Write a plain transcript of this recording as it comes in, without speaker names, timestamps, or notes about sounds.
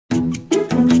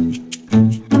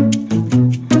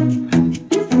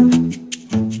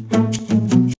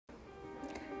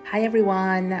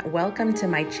everyone, welcome to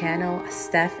my channel,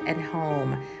 Steph and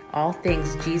Home, all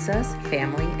things Jesus,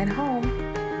 family, and home.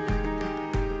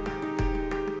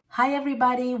 Hi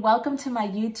everybody, welcome to my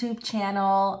YouTube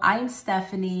channel. I'm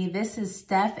Stephanie. This is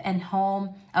Steph and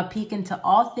Home, a peek into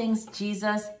all things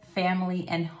Jesus, family,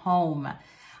 and home.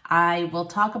 I will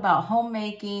talk about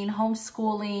homemaking,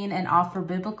 homeschooling, and offer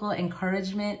biblical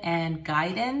encouragement and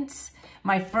guidance.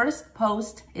 My first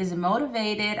post is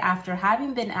motivated after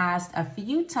having been asked a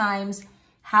few times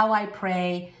how I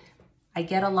pray. I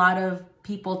get a lot of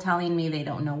people telling me they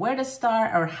don't know where to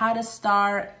start or how to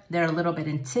start. They're a little bit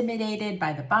intimidated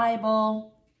by the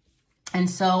Bible. And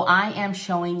so I am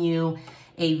showing you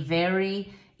a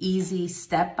very easy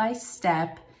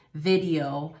step-by-step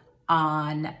video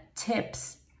on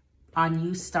tips on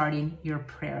you starting your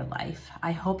prayer life.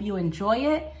 I hope you enjoy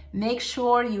it. Make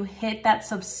sure you hit that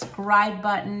subscribe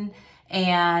button,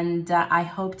 and I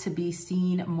hope to be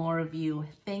seeing more of you.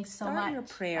 Thanks so much. Start your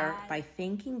prayer by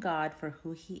thanking God for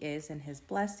who He is and His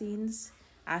blessings,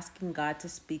 asking God to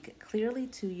speak clearly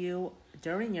to you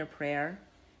during your prayer,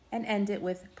 and end it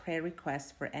with prayer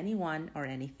requests for anyone or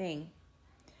anything.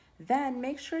 Then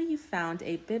make sure you found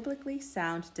a biblically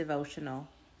sound devotional.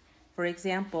 For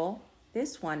example,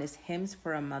 this one is Hymns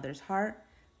for a Mother's Heart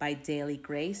by Daily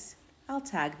Grace. I'll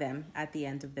tag them at the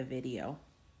end of the video.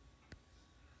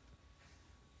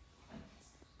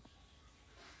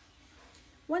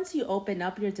 Once you open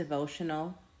up your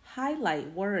devotional, highlight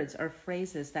words or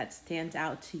phrases that stand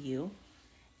out to you,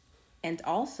 and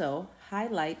also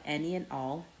highlight any and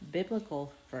all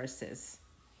biblical verses.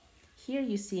 Here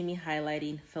you see me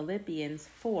highlighting Philippians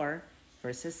 4,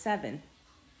 verses 7.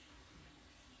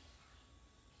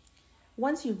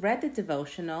 Once you've read the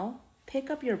devotional, pick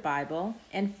up your Bible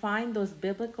and find those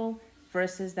biblical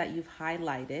verses that you've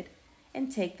highlighted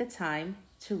and take the time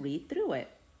to read through it.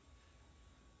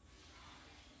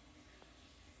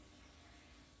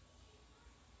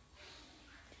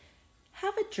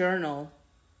 Have a journal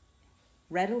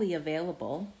readily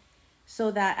available so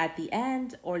that at the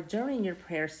end or during your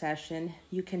prayer session,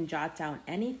 you can jot down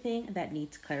anything that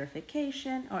needs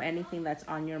clarification or anything that's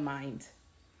on your mind.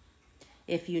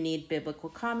 If you need biblical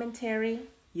commentary,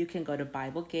 you can go to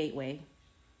Bible Gateway.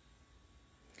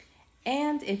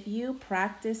 And if you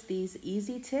practice these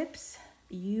easy tips,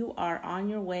 you are on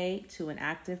your way to an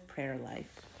active prayer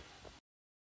life.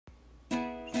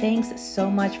 Thanks so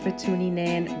much for tuning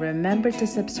in. Remember to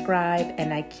subscribe,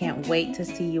 and I can't wait to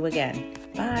see you again.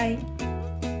 Bye.